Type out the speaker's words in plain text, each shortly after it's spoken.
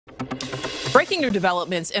Breaking new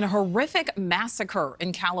developments in a horrific massacre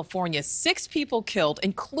in California. 6 people killed,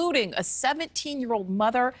 including a 17-year-old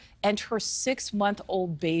mother and her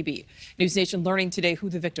 6-month-old baby. NewsNation learning today who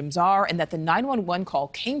the victims are and that the 911 call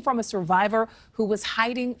came from a survivor who was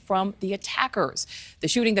hiding from the attackers. The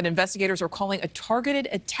shooting that investigators are calling a targeted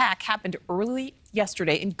attack happened early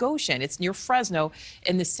yesterday in Goshen. It's near Fresno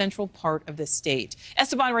in the central part of the state.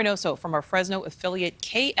 Esteban Reynoso from our Fresno affiliate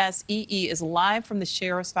KSEE is live from the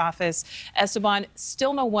sheriff's office. Esteban,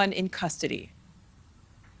 still no one in custody.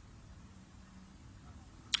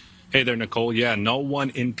 Hey there, Nicole. Yeah, no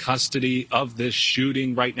one in custody of this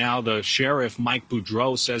shooting right now. The sheriff, Mike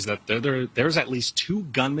Boudreau, says that there's at least 2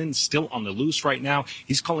 gunmen still on the loose right now.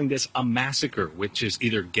 He's calling this a massacre, which is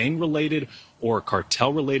either gang-related or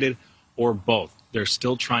cartel-related or both. They're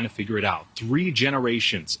still trying to figure it out. 3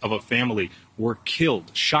 generations of a family were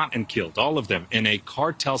killed, shot and killed, all of them in a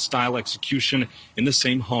cartel-style execution in the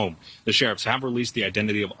same home. The sheriffs have released the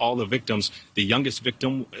identity of all the victims. The youngest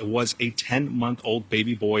victim was a 10-month-old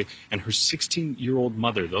baby boy and her 16-year-old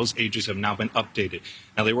mother. Those ages have now been updated.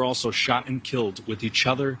 Now, they were also shot and killed with each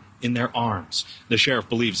other in their arms. The sheriff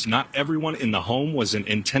believes not everyone in the home was an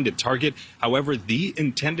intended target. However, the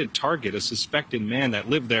intended target, a suspected man that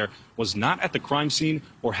lived there, was not at the crime scene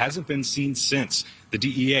or hasn't been seen since. The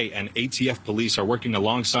DEA and ATF police are working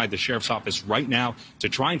alongside the sheriff's office right now to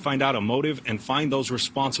try and find out a motive and find those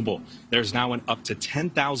responsible. There's now an up to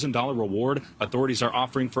 $10,000 reward authorities are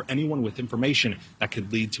offering for anyone with information that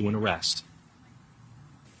could lead to an arrest.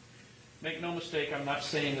 Make no mistake, I'm not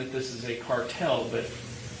saying that this is a cartel, but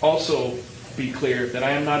also be clear that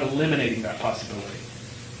I am not eliminating that possibility.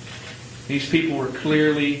 These people were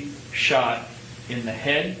clearly shot in the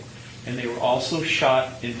head, and they were also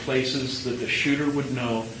shot in places that the shooter would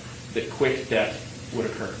know that quick death would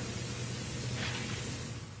occur.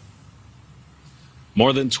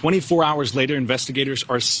 More than 24 hours later, investigators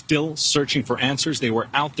are still searching for answers. They were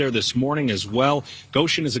out there this morning as well.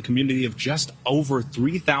 Goshen is a community of just over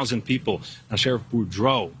 3,000 people. Now, Sheriff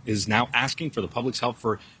Boudreau is now asking for the public's help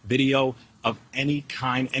for video of any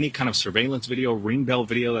kind of surveillance video, ring bell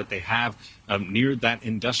video that they have near that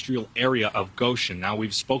industrial area of Goshen. Now,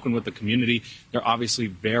 we've spoken with the community. They're obviously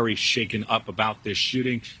very shaken up about this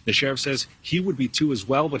shooting. The sheriff says he would be too as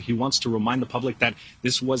well, but he wants to remind the public that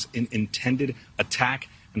this was an intended attack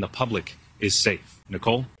and the public is safe.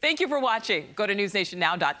 Nicole? Thank you for watching. Go to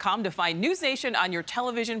newsnationnow.com to find NewsNation on your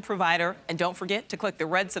television provider. And don't forget to click the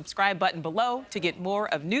red subscribe button below to get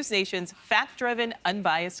more of NewsNation's fact-driven,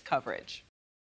 unbiased coverage.